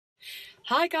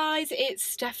Hi guys, it's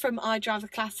Steph from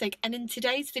IDRIVEACLASSIC, and in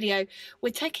today's video we're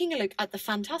taking a look at the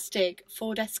fantastic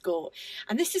Ford Escort.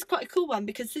 And this is quite a cool one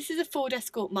because this is a Ford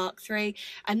Escort Mark III,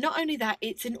 and not only that,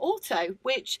 it's an auto,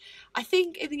 which I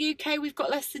think in the UK we've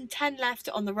got less than 10 left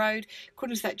on the road,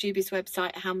 according to that dubious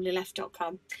website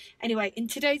howmanyleft.com. Anyway, in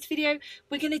today's video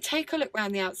we're going to take a look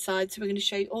around the outside, so we're going to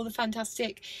show you all the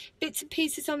fantastic bits and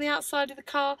pieces on the outside of the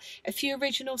car, a few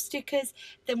original stickers,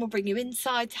 then we'll bring you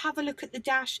inside to have a look at the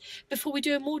dash before we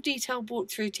do a more detailed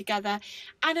walkthrough together.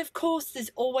 And of course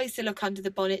there's always the look under the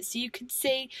bonnet so you can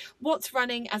see what's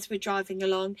running as we're driving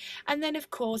along. And then of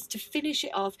course, to finish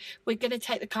it off, we're going to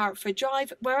take the car out for a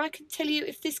drive where I can tell you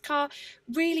if this car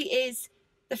really is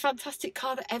the fantastic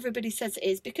car that everybody says it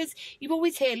is, because you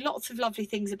always hear lots of lovely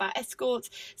things about Escorts.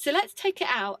 So let's take it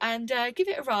out and give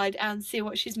it a ride and see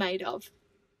what she's made of.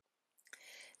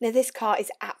 Now this car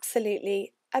is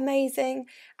absolutely amazing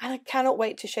and I cannot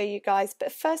wait to show you guys,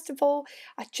 but first of all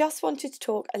I just wanted to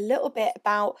talk a little bit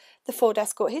about the Ford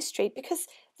Escort history because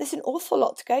there's an awful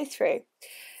lot to go through.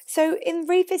 So in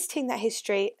revisiting that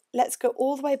history, let's go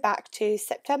all the way back to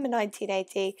September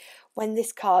 1980 when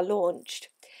this car launched.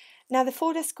 Now the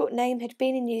Ford Escort name had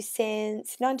been in use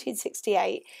since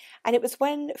 1968, and it was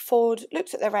when Ford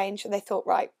looked at their range and they thought,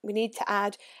 right, we need to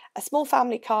add a small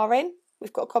family car in.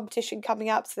 We've got competition coming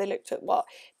up, so they looked at what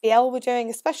BL were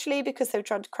doing, especially because they were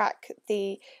trying to crack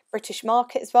the British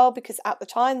market as well, because at the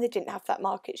time they didn't have that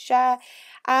market share,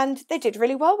 and they did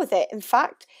really well with it. In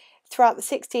fact, throughout the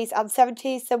 60s and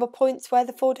 70s, there were points where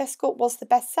the Ford Escort was the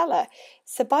best seller.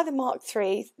 So by the Mark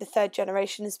III, the third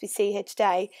generation as we see here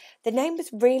today, the name was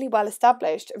really well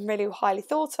established and really highly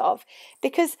thought of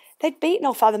because they'd beaten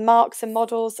off other marks and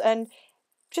models, and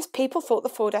just people thought the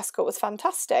Ford Escort was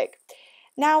fantastic.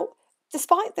 Now,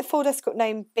 despite the Ford Escort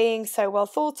name being so well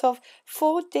thought of,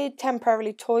 Ford did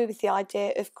temporarily toy with the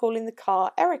idea of calling the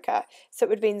car Erica, so it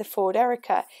would have been the Ford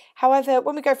Erica. However,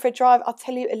 when we go for a drive, I'll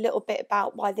tell you a little bit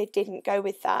about why they didn't go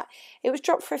with that. It was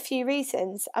dropped for a few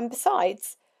reasons, and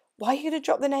besides, why are you going to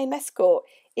drop the name Escort?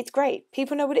 It's great.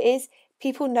 People know what it is.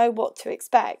 People know what to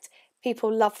expect.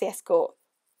 People love the Escort.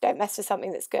 Don't mess with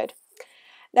something that's good.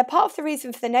 Now, part of the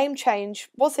reason for the name change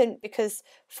wasn't because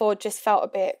Ford just felt a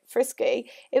bit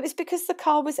frisky, it was because the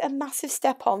car was a massive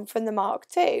step on from the Mark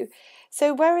II.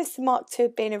 So whereas the Mark II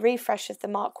had been a refresh of the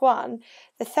Mark I,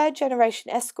 the third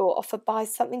generation Escort offered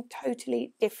buyers something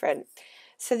totally different.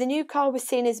 So the new car was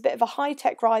seen as a bit of a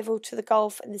high-tech rival to the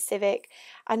Golf and the Civic,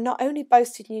 and not only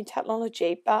boasted new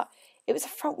technology, but it was a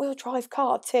front-wheel drive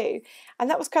car too. And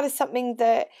that was kind of something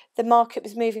that the market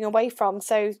was moving away from.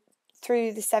 So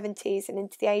through the 70s and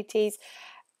into the 80s,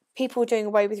 people were doing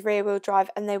away with rear-wheel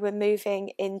drive and they were moving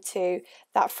into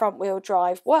that front-wheel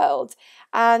drive world.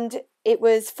 And it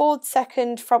was Ford's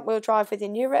second front-wheel drive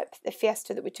within Europe. The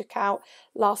Fiesta that we took out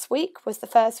last week was the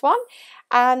first one.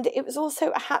 And it was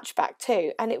also a hatchback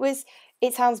too. And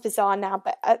it sounds bizarre now,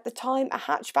 but at the time a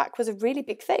hatchback was a really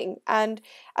big thing. And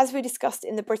as we discussed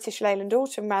in the British Leyland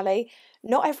Autumn Rally,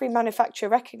 not every manufacturer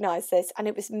recognised this, and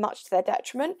it was much to their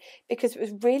detriment because it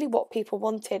was really what people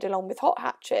wanted along with hot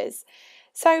hatches.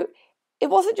 So it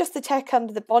wasn't just the tech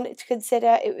under the bonnet to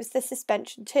consider, it was the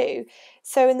suspension too.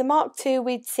 So in the Mark II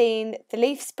we'd seen the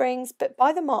leaf springs, but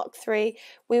by the Mark III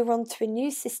we were onto a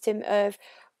new system of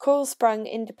coil-sprung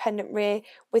independent rear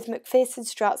with McPherson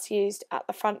struts used at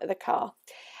the front of the car.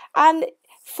 And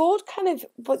Ford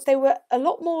they were a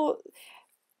lot more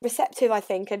receptive, I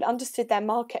think, and understood their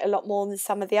market a lot more than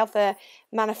some of the other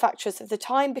manufacturers of the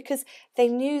time, because they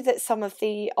knew that some of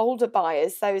the older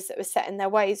buyers, those that were set in their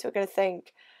ways, were going to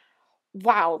think,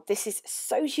 wow, this is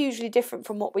so hugely different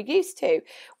from what we're used to,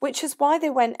 which is why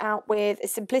they went out with a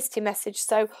simplicity message.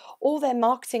 So all their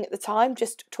marketing at the time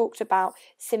just talked about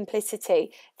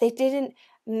simplicity. They didn't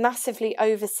massively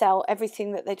oversell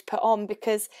everything that they'd put on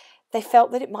because they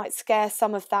felt that it might scare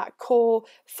some of that core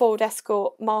Ford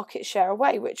Escort market share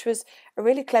away, which was a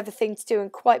really clever thing to do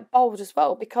and quite bold as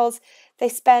well, because they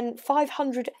spent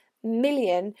 $500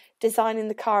 million designing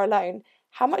the car alone.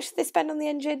 How much did they spend on the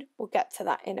engine? We'll get to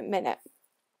that in a minute.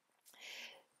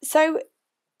 So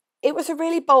it was a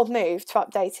really bold move to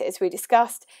update it, as we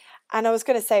discussed, and I was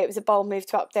going to say it was a bold move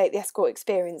to update the Escort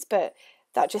experience, but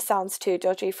that just sounds too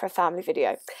dodgy for a family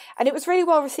video. And it was really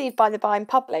well received by the buying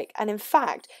public, and in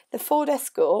fact the Ford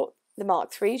Escort, the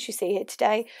Mark III as you see here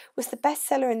today, was the best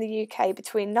seller in the UK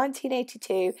between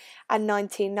 1982 and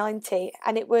 1990,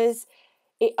 and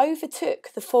it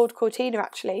overtook the Ford Cortina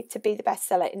actually to be the best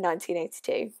seller in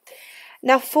 1982.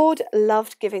 Now Ford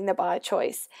loved giving the buyer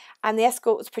choice, and the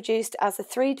Escort was produced as a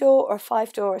 3-door or a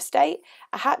 5-door estate,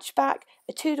 a hatchback,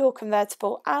 a 2-door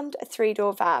convertible and a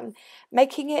 3-door van,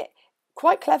 making it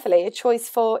quite cleverly a choice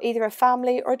for either a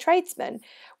family or a tradesman,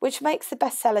 which makes the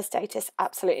bestseller status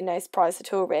absolutely no surprise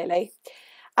at all, really.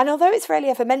 And although it's rarely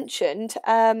ever mentioned,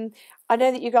 I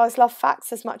know that you guys love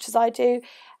facts as much as I do,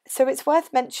 so it's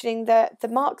worth mentioning that the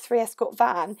Mark III Escort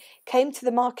van came to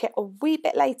the market a wee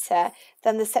bit later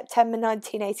than the September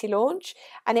 1980 launch,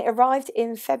 and it arrived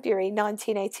in February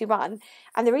 1981.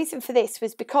 And the reason for this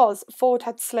was because Ford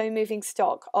had slow-moving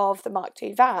stock of the Mark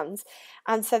II vans,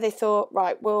 and so they thought,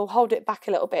 right, we'll hold it back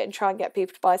a little bit and try and get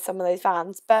people to buy some of those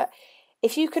vans. But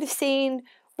if you could have seen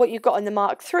what you got in the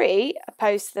Mark III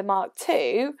opposed to the Mark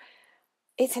II,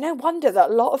 it's no wonder that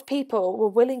a lot of people were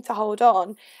willing to hold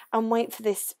on and wait for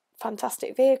this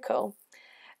fantastic vehicle.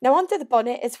 Now, under the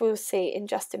bonnet, as we'll see in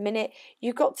just a minute,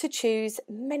 you got to choose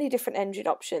many different engine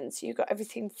options. You got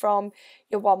everything from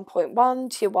your 1.1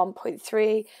 to your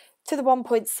 1.3 to the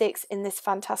 1.6 in this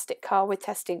fantastic car we're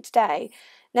testing today.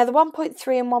 Now, the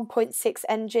 1.3 and 1.6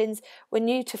 engines were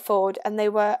new to Ford, and they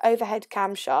were overhead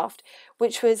camshaft,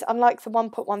 which was unlike the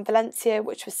 1.1 Valencia,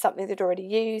 which was something they'd already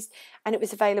used, and it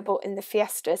was available in the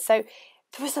Fiesta. So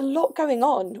there was a lot going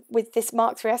on with this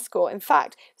Mark III Escort. In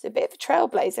fact, it was a bit of a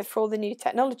trailblazer for all the new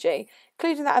technology,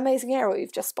 including that amazing aerial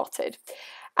you've just spotted.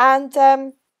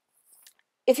 And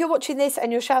if you're watching this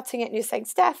and you're shouting it and you're saying,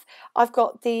 Steph, I've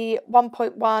got the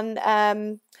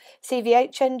 1.1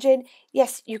 CVH engine,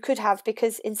 yes, you could have,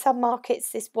 because in some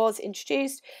markets this was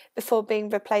introduced before being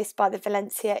replaced by the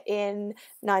Valencia in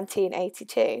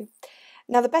 1982.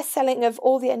 Now, the best selling of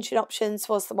all the engine options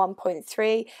was the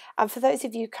 1.3, and for those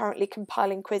of you currently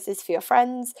compiling quizzes for your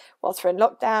friends whilst we're in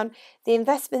lockdown, the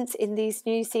investments in these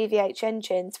new CVH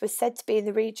engines were said to be in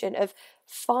the region of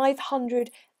 £500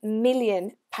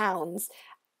 million.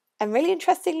 And really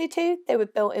interestingly too, they were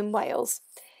built in Wales.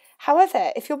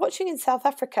 However, if you're watching in South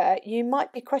Africa, you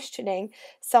might be questioning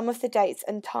some of the dates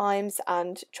and times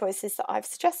and choices that I've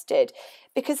suggested,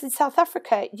 because in South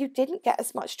Africa, you didn't get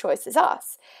as much choice as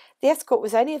us. The Escort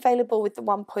was only available with the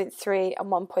 1.3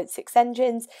 and 1.6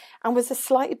 engines and was a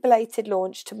slightly belated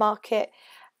launch to market,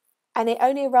 and it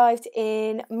only arrived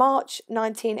in March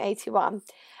 1981.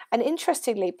 And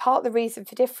interestingly, part of the reason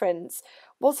for difference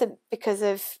wasn't because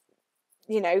of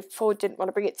Ford didn't want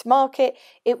to bring it to market.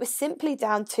 It was simply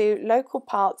down to local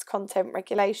parts content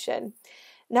regulation.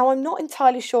 Now, I'm not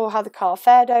entirely sure how the car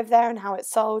fared over there and how it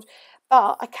sold,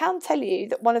 but I can tell you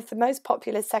that one of the most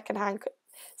popular second-hand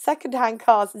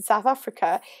cars in South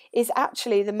Africa is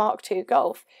actually the Mark II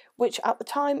Golf, which at the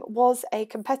time was a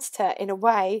competitor in a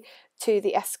way to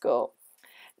the Escort.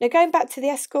 Now, going back to the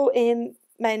Escort in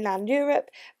mainland Europe,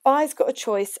 buyers got a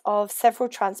choice of several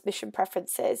transmission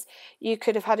preferences. You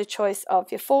could have had a choice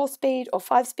of your 4-speed or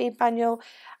 5-speed manual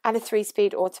and a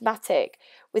 3-speed automatic,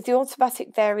 with the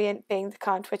automatic variant being the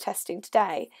kind we're testing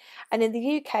today. And in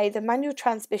the UK, the manual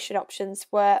transmission options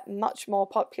were much more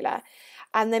popular,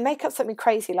 and they make up something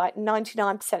crazy like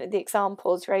 99% of the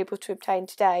examples you're able to obtain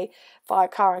today via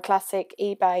Car and Classic,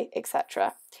 eBay,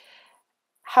 etc.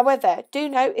 However, do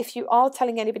note, if you are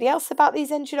telling anybody else about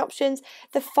these engine options,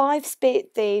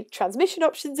 the transmission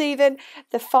options even,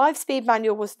 the 5-speed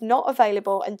manual was not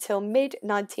available until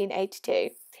mid-1982.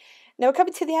 Now we're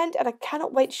coming to the end and I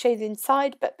cannot wait to show you the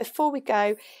inside, but before we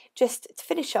go, just to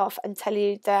finish off and tell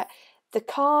you that the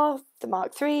car, the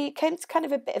Mark III, came to kind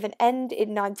of a bit of an end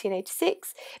in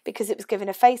 1986 because it was given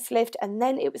a facelift, and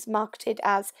then it was marketed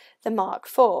as the Mark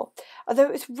IV, although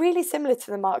it was really similar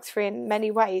to the Mark III in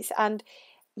many ways, and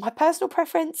my personal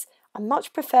preference, I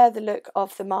much prefer the look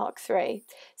of the Mark III.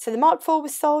 So the Mark IV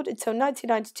was sold until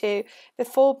 1992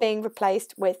 before being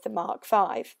replaced with the Mark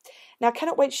V. Now I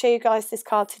cannot wait to show you guys this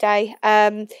car today.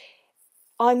 I'm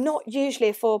not usually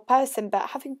a Ford person, but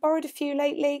having borrowed a few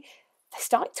lately, they're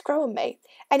starting to grow on me.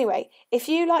 Anyway, if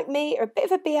you, like me, are a bit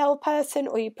of a BL person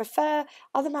or you prefer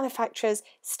other manufacturers,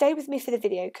 stay with me for the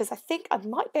video because I think I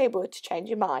might be able to change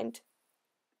your mind.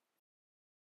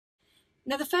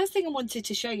 Now, the first thing I wanted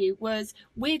to show you was,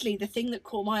 weirdly, the thing that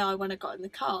caught my eye when I got in the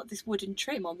car, this wooden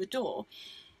trim on the door.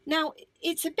 Now,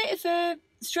 it's a bit of a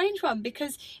strange one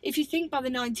because if you think by the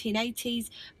 1980s,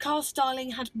 car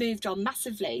styling had moved on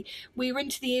massively. We were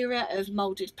into the era of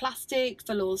moulded plastic,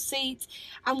 velour seats,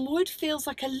 and wood feels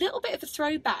like a little bit of a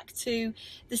throwback to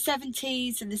the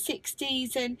 70s and the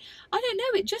 60s, and I don't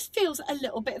know, it just feels a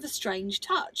little bit of a strange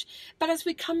touch. But as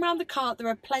we come round the car, there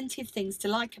are plenty of things to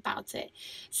like about it.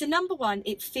 So number one,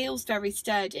 it feels very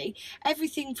sturdy.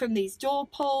 Everything from these door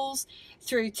pulls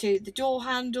through to the door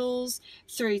handles,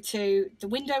 through to the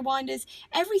window winders,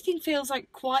 everything feels like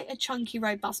quite a chunky,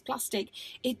 robust plastic.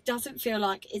 It doesn't feel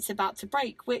like it's about to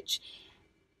break, which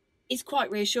is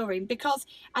quite reassuring, because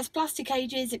as plastic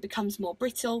ages it becomes more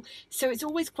brittle, so it's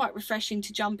always quite refreshing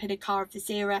to jump in a car of this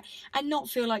era and not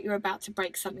feel like you're about to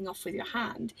break something off with your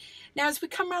hand. Now as we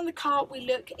come around the car, we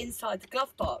look inside the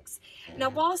glove box. Now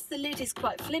whilst the lid is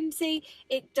quite flimsy,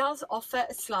 it does offer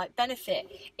a slight benefit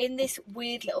in this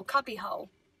weird little cubby hole.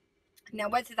 Now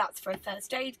whether that's for a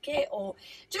first aid kit or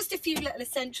just a few little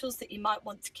essentials that you might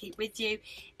want to keep with you,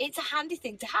 it's a handy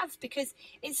thing to have because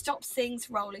it stops things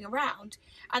rolling around.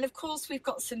 And of course we've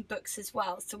got some books as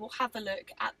well, so we'll have a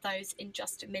look at those in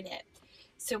just a minute.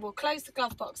 So we'll close the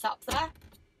glove box up there.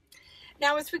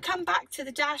 Now as we come back to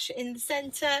the dash in the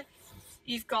centre,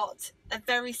 you've got a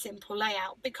very simple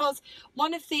layout, because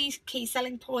one of the key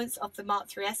selling points of the Mark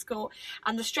III Escort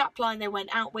and the strapline they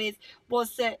went out with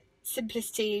was that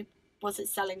simplicity was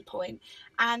its selling point,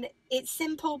 and it's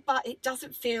simple but it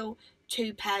doesn't feel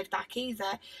too pared back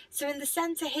either. So in the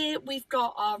centre here we've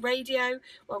got our radio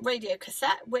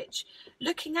cassette, which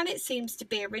looking at it seems to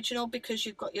be original because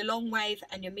you've got your long wave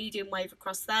and your medium wave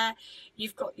across there,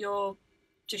 you've got your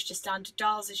just your standard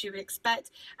dials as you would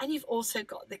expect, and you've also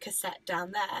got the cassette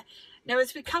down there. Now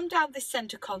as we come down this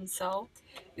centre console,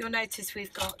 you'll notice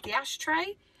we've got the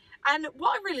ashtray. And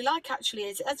what I really like actually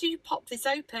is as you pop this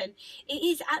open, it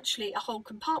is actually a whole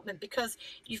compartment, because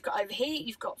you've got over here,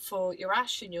 you've got for your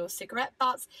ash and your cigarette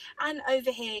butts, and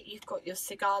over here you've got your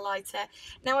cigar lighter.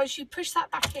 Now as you push that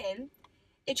back in,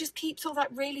 it just keeps all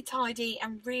that really tidy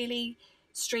and really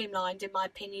streamlined in my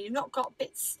opinion. You've not got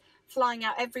bits flying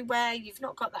out everywhere, you've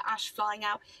not got the ash flying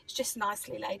out, it's just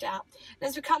nicely laid out. And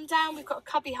as we come down, we've got a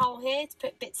cubby hole here to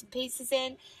put bits and pieces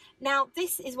in. Now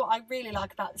this is what I really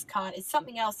like about this car. It's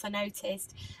something else I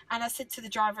noticed, and I said to the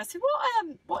driver, I said,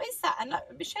 what is that? And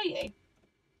let me show you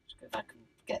if I can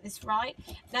get this right.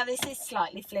 Now this is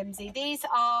slightly flimsy. These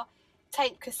are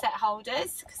cassette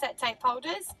tape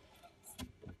holders. I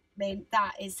mean,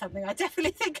 that is something I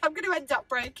definitely think I'm going to end up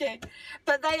breaking,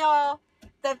 but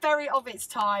they're very of its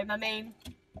time. I mean,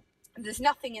 there's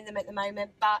nothing in them at the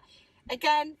moment, but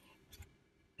again,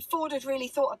 Ford had really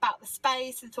thought about the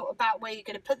space and thought about where you're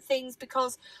going to put things,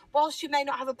 because whilst you may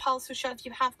not have a parcel shelf,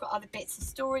 you have got other bits of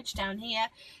storage down here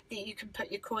that you can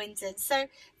put your coins in. So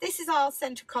this is our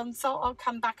centre console. I'll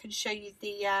come back and show you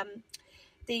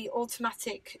the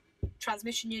automatic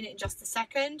transmission unit in just a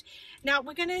second. Now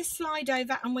we're going to slide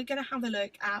over and we're going to have a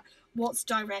look at what's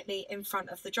directly in front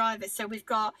of the driver. So we've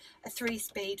got a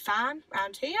 3-speed fan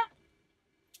around here.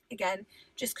 Again,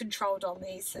 just controlled on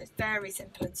these, so it's very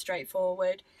simple and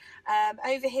straightforward.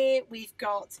 Over here we've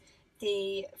got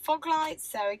the fog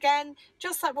lights. So again,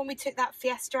 just like when we took that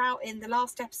Fiesta out in the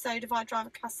last episode of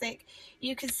iDrive Classic,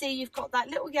 you can see you've got that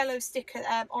little yellow sticker,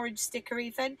 orange sticker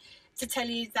even, to tell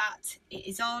you that it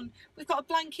is on. We've got a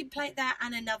blanking plate there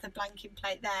and another blanking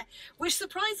plate there, which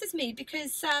surprises me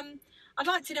because I'd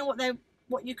like to know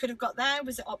what you could have got there.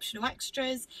 Was it optional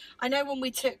extras? I know when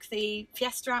we took the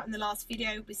Fiesta out in the last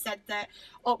video, we said that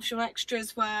optional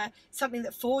extras were something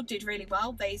that Ford did really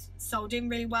well. They sold in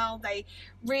really well. They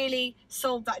really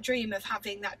sold that dream of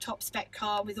having that top spec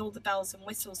car with all the bells and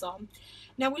whistles on.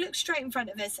 Now we look straight in front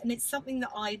of us, and it's something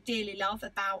that I dearly love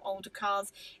about older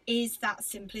cars, is that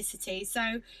simplicity.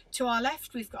 So to our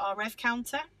left we've got our rev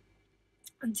counter,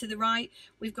 and to the right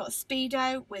we've got a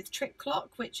speedo with trip clock,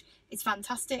 which is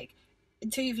fantastic.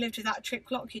 Until you've lived with that trip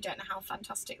clock, you don't know how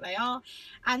fantastic they are.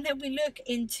 And then we look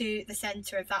into the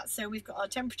centre of that. So we've got our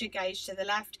temperature gauge to the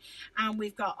left, and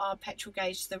we've got our petrol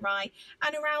gauge to the right.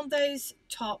 And around those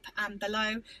top and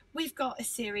below, we've got a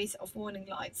series of warning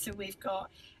lights. So we've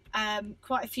got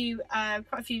quite a few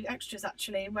extras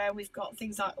actually, where we've got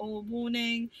things like oil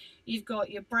warning. You've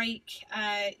got your brake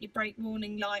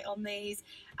warning light on these,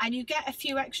 and you get a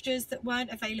few extras that weren't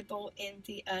available in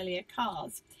the earlier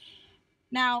cars.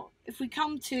 Now, if we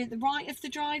come to the right of the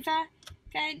driver,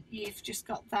 again, you've just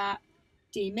got that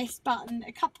demist button,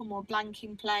 a couple more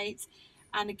blanking plates,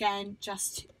 and again,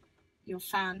 just your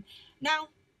fan. Now,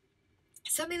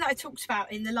 something that I talked about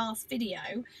in the last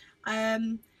video,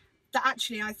 that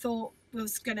actually I thought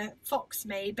was going to fox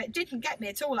me, but didn't get me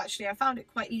at all actually. I found it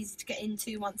quite easy to get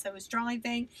into once I was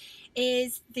driving,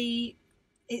 is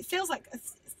it feels like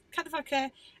kind of like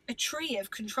a tree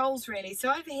of controls really. So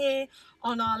over here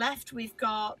on our left we've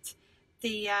got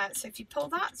the so if you pull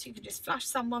that, so you can just flash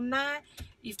someone there,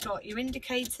 you've got your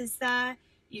indicators there,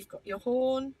 you've got your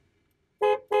horn,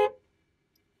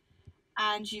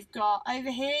 and you've got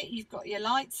over here you've got your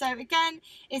lights. So again,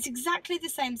 it's exactly the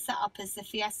same setup as the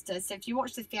Fiesta, so if you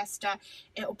watch the Fiesta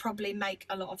it'll probably make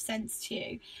a lot of sense to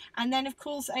you. And then of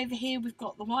course over here we've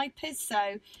got the wipers,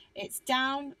 so it's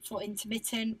down for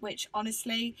intermittent, which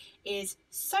honestly is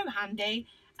so handy.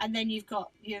 And then you've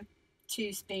got your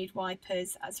 2-speed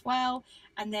wipers as well,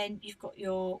 and then you've got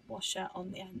your washer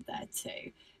on the end there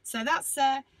too. So that's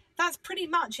pretty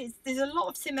much it. There's a lot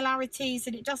of similarities,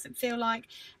 and it doesn't feel like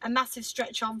a massive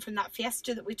stretch on from that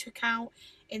Fiesta that we took out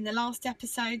in the last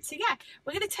episode. So yeah,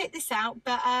 we're going to take this out,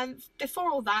 but before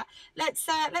all that, let's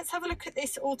have a look at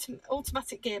this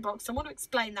automatic gearbox. I want to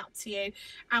explain that to you,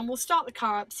 and we'll start the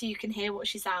car up so you can hear what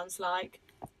she sounds like.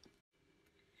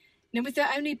 Now, with there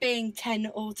only being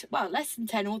less than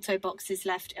 10 auto boxes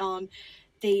left on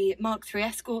the Mark III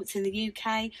Escorts in the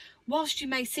UK, whilst you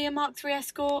may see a Mark III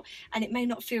Escort and it may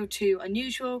not feel too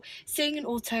unusual, seeing an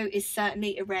auto is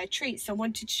certainly a rare treat. So I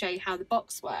wanted to show you how the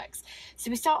box works. So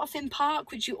we start off in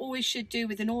park, which you always should do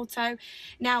with an auto.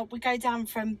 Now we go down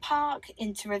from park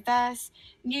into reverse,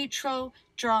 neutral,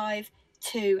 drive,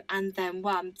 2 and then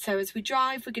 1. So as we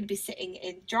drive, we're going to be sitting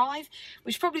in drive,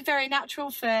 which is probably very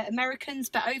natural for Americans,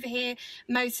 but over here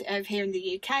in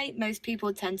the UK, most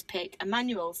people tend to pick a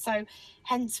manual, so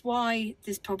hence why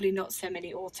there's probably not so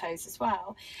many autos as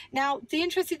well. Now the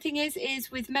interesting thing is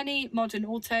with many modern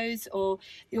autos, or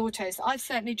the autos that I've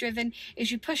certainly driven,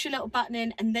 is you push a little button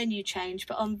in and then you change,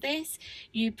 but on this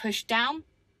you push down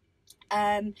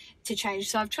to change.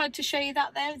 So I've tried to show you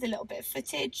that there with a little bit of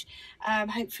footage.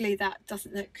 Hopefully that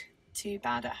doesn't look too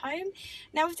bad at home.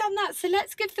 Now we've done that, so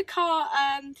let's give the car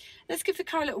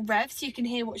a little rev so you can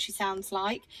hear what she sounds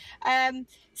like.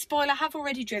 Spoiler, I have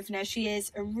already driven her. She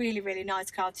is a really, really nice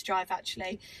car to drive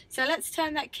actually. So let's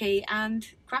turn that key and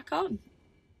crack on.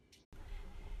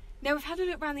 Now we've had a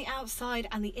look around the outside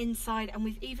and the inside, and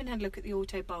we've even had a look at the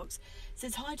auto box. So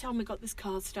it's high time we got this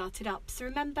car started up. So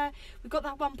remember, we've got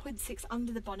that 1.6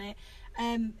 under the bonnet.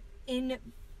 In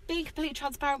being completely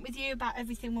transparent with you about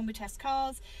everything when we test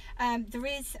cars, there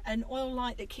is an oil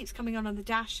light that keeps coming on the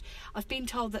dash. I've been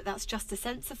told that that's just a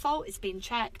sensor fault. It's been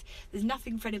checked. There's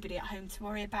nothing for anybody at home to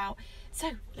worry about.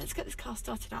 So let's get this car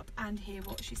started up and hear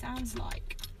what she sounds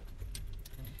like.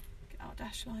 Get our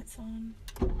dash lights on.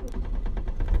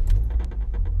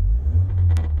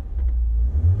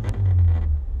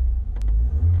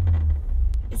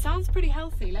 It sounds pretty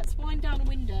healthy. Let's wind down a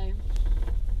window.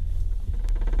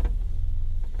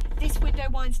 This window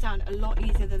winds down a lot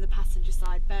easier than the passenger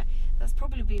side, but that's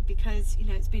probably because, you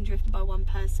know, it's been driven by one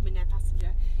person with no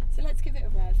passenger. So let's give it a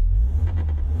rev.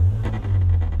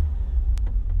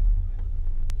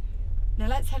 Now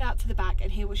let's head out to the back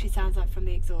and hear what she sounds like from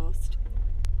the exhaust.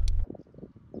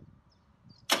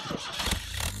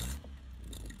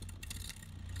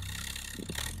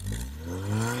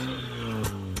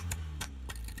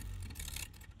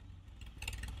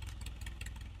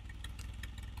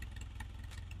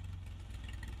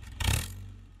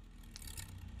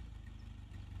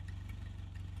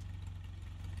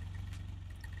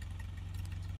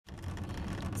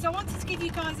 So I wanted to give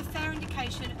you guys a fair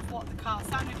indication of what the car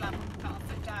sounded like when we put our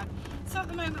foot down. So at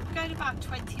the moment we're going about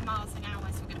 20 miles an hour,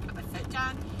 so we're going to put my foot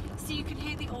down so you can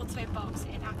hear the auto box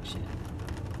in action.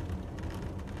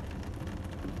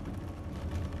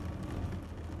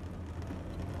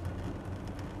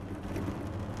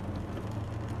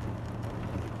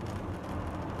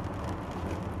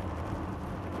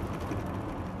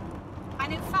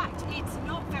 And in fact, it's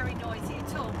not very noisy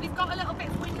at all. We've got a little bit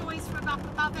of wind noise from up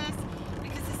above us,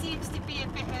 because there seems to be a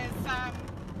bit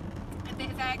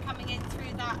of air coming in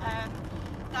through that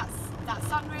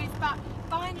sunroof, but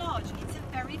by and large it's a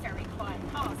very, very quiet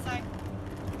car. So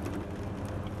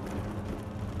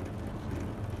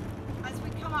as we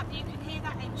come up, you can hear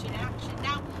that engine in action.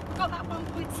 Now we've got that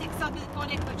 1.6 under the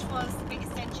bonnet, which was the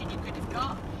biggest engine you could have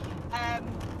got,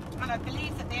 and I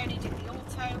believe that they only did the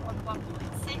auto on the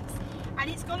 1.6, and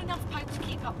it's got enough poke to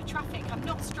keep up with traffic. I'm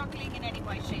not struggling in any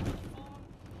way, shape or form.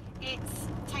 It's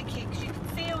taking, as you can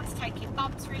feel, it's taking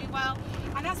bumps really well,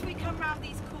 and as we come around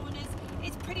these corners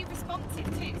it's pretty responsive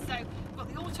too. So we've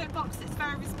got the auto box that's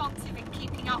very responsive in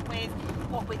keeping up with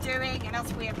what we're doing, and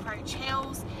as we approach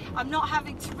hills I'm not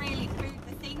having to really boot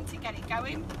the thing to get it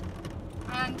going,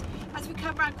 and as we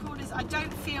come around corners I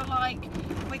don't feel like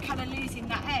we're kind of losing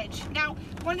that edge. Now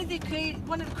one of the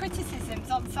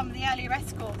criticisms on some of the earlier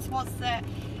Escorts was that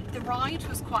the ride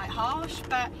was quite harsh,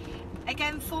 but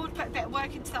again, Ford put a bit of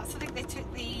work into that. So I think they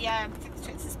took the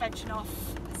suspension off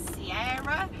the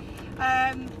Sierra,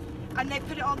 and they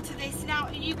put it onto this. Now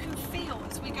you can feel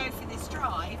as we go through this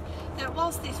drive that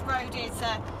whilst this road is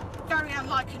very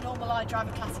unlike a normal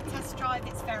IDRIVEACLASSIC test drive,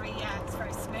 it's very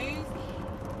smooth.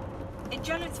 In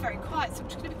general, it's very quiet. So I'm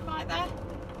just going to be quiet there.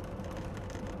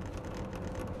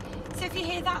 So if you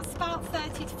hear that's about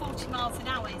 30 to 40 miles an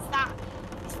hour,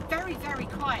 it's very, very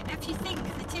quiet. Now, if you think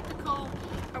the typical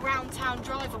around town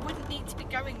driver wouldn't need to be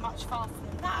going much faster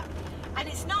than that. And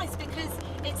it's nice because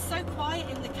it's so quiet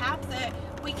in the cab that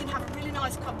we can have a really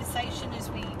nice conversation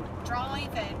as we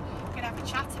drive, and we can have a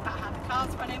chat about how the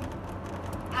car's running.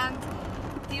 And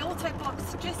the auto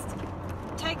box just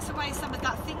takes away some of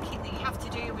that thinking that you have to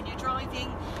do when you're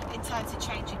driving in terms of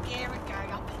changing gear and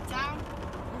going up and down.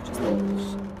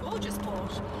 Gorgeous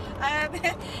Porsche.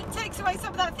 Takes away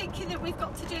some of that thinking that we've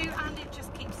got to do, and it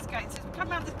just keeps us going. So as we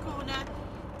come around the corner,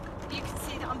 you can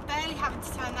see that I'm barely having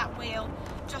to turn that wheel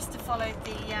just to follow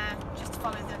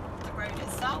the road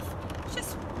itself. It's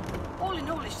just, all in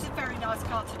all, it's just a very nice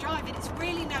car to drive, and it's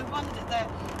really no wonder that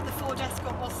the Ford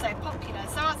Escort was so popular.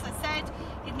 So as I said,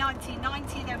 in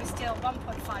 1990 there were still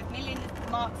 1.5 million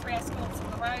Mark III Escorts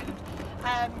on the road.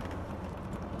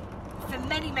 For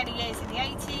many, many years in the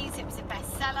 80s, it was a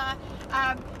bestseller.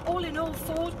 All in all,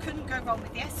 Ford couldn't go wrong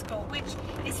with the Escort, which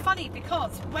is funny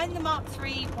because when the Mark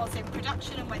III was in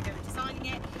production and when they were designing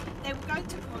it, they were going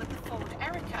to call it the Ford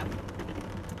Erica.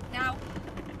 Now,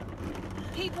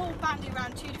 people bandy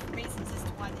around two different reasons as to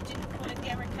why they didn't call it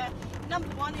the Erica.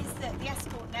 Number one is that the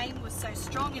Escort name was so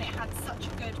strong and it had such a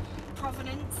good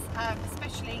provenance,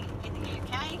 especially in the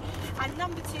UK. And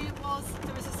number two was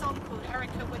there was a song called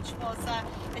Erica, which was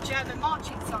a German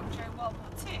marching song during World War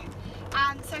II.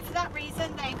 And so for that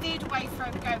reason, they veered away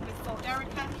from going with Ford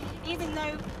Erica, even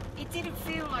though it didn't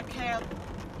feel like a,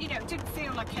 it didn't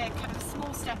feel like a kind of a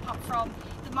small step up from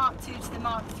the Mark II to the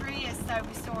Mark III, as though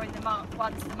we saw in the Mark I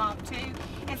to the Mark II.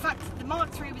 In fact, the Mark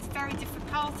III was a very different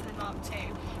car to the Mark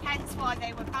II, hence why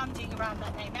they were bandying around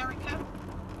that name Erica.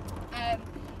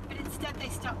 But instead they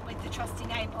stuck with the trusty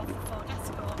name of the Ford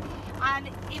Escort, and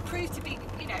it proved to be,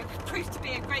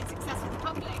 a great success with the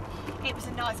public. It was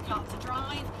a nice car to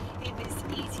drive, it was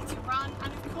easy to run,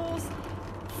 and of course,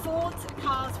 Fords are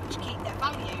cars which keep their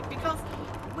value, because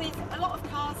with a lot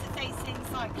of cars that face things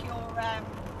like your,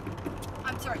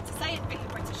 I'm sorry to say it, but your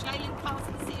British Leyland cars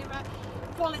in this era,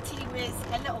 quality was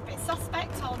a little bit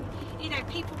suspect on,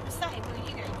 people will say, well,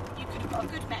 you could have got a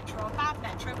good Metro or a bad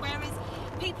Metro, whereas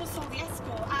people saw the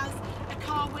Escort as a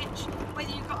car which,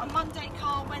 whether you got a Monday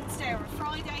car, Wednesday or a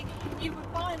Friday, you were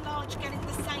by and large getting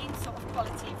the same sort of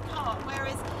quality of car,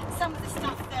 whereas some of the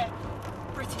stuff that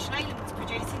British Leyland was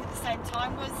producing at the same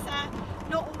time was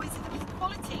not always of the best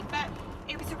quality, but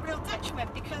it was a real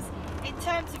detriment because in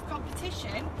terms of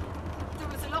competition, there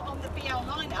was a lot on the BL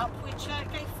lineup which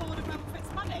gave Ford a run for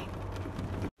its money.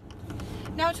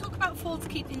 Now, I talk about Fords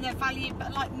keeping their value,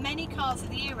 but like many cars of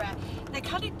the era, they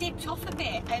kind of dipped off a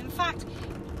bit. In fact,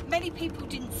 many people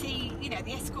didn't see,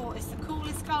 the Escort as the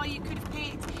coolest car you could have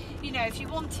picked. If you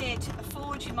wanted a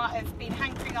Ford, you might have been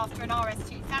hankering after an RS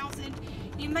 2000.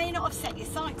 You may not have set your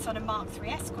sights on a Mark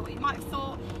III Escort. You might have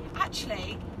thought,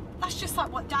 actually, that's just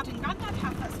like what Dad and Granddad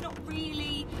have. That's not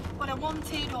really what I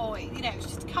wanted, or it's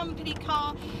just a company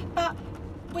car. But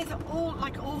with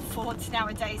all Fords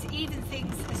nowadays, even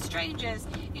things as strange as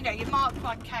your Mark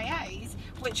I KAs,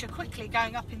 which are quickly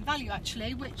going up in value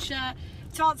actually. Which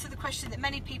to answer the question that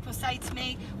many people say to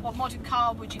me, what modern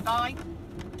car would you buy?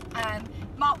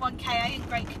 Mark I KA in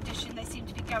great condition. They seem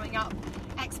to be going up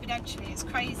exponentially. It's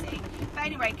crazy. But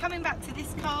anyway, coming back to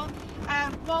this car,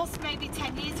 whilst maybe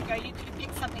 10 years ago you could have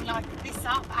picked something like this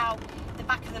up out the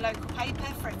back of the local paper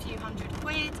for a few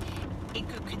 £100 in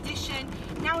good condition,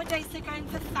 nowadays they're going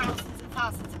for thousands and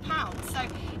thousands of pounds. So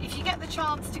if you get the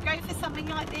chance to go for something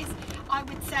like this, I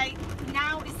would say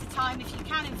now is the time, if you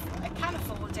can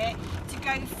afford it, to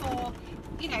go for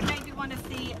maybe one of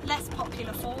the less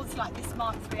popular Fords like this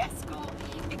Mark III Escort,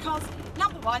 because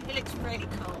number one, it looks really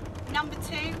cool. Number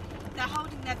two, they're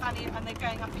holding their value and they're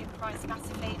going up in price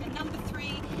massively. And number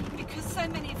three, because so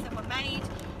many of them are made,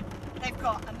 they've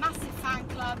got a massive fan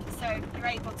club, so you're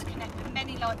able to connect with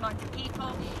many like-minded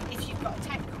people if you've got a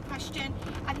technical question.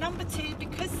 And number two,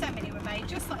 because so many were made,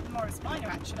 just like the Morris Minor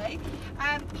actually,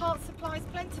 parts supply is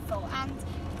plentiful, and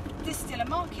there's still a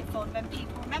market for them and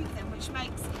people remember them, which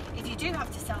makes, if you do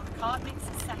have to sell the car, it makes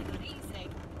it selling on easy.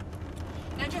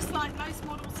 Now, just like most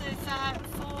models of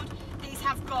Ford, these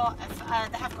have got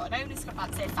they have got an owners club,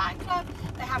 I'd say a fan club,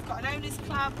 they have got an owners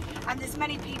club, and there's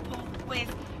many people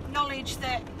with knowledge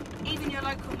that even your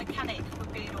local mechanic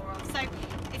would be in awe of. So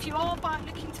if you are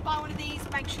looking to buy one of these,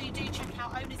 make sure you do check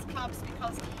out owners clubs,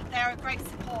 because they're a great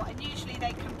support, and usually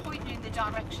they can point you in the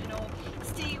direction or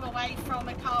steer you away from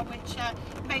a car which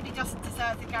maybe doesn't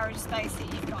deserve the garage space that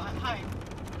you've got at home.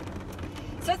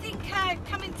 So I think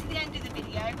coming to the end of the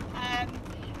video, and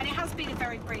it has been a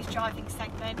very brief driving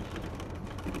segment,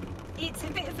 it's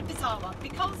a bit of a bizarre one,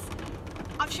 because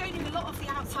I've shown you a lot of the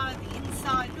outside, the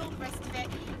inside, and all the rest of it,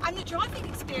 and the driving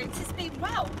experience has been,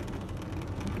 well,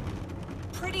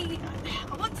 pretty,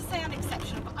 I want to say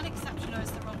unexceptional, but unexceptional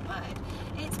is the wrong word.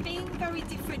 It's been very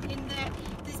different in that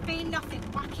there's been nothing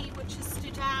wacky which has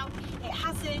stood out. It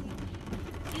hasn't,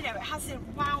 you know, it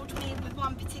hasn't wowed me with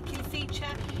one particular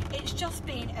feature. It's just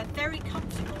been a very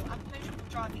comfortable and pleasurable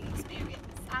driving experience.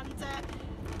 And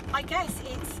I guess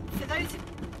it's for those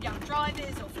young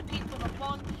drivers or for people that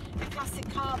want a classic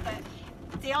car,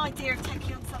 but the idea of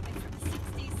taking on something from the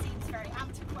 60s seems very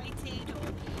antiquated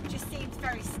or just seems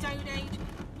very Stone Age.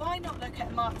 Why not look at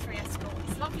a Mark 3 Escort?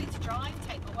 It's lovely to drive,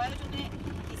 take my word on it.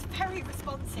 It's very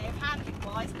responsive, handling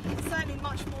wise, certainly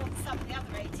much more than some of the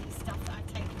other 80s stuff that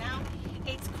I've taken out.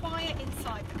 It's quiet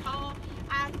inside the car,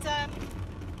 and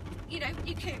you know,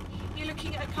 you're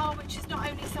looking at a car which is not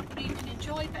only something you can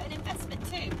enjoy, but an investment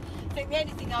too. I think the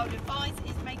only thing I would advise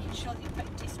is making sure that you put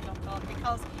a disc lock on,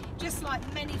 because just like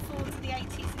many Fords of the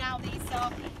 80s now, these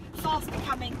are fast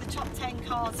becoming the top 10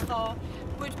 cars for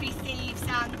would-be thieves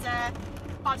and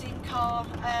budding car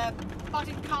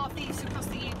thieves across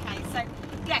the UK. So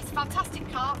yes, fantastic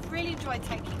car, really enjoyed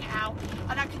taking it out,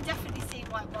 and I can definitely see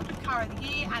why it won the Car of the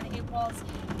Year, and it was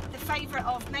the favourite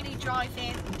of many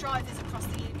drivers across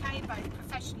the UK, both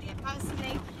professionally and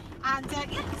personally, and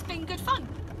yeah, it's been good fun.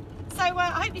 So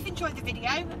I hope you've enjoyed the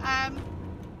video.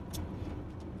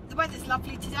 The weather's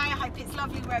lovely today, I hope it's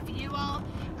lovely wherever you are,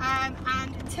 and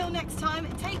until next time,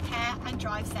 take care and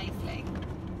drive safely.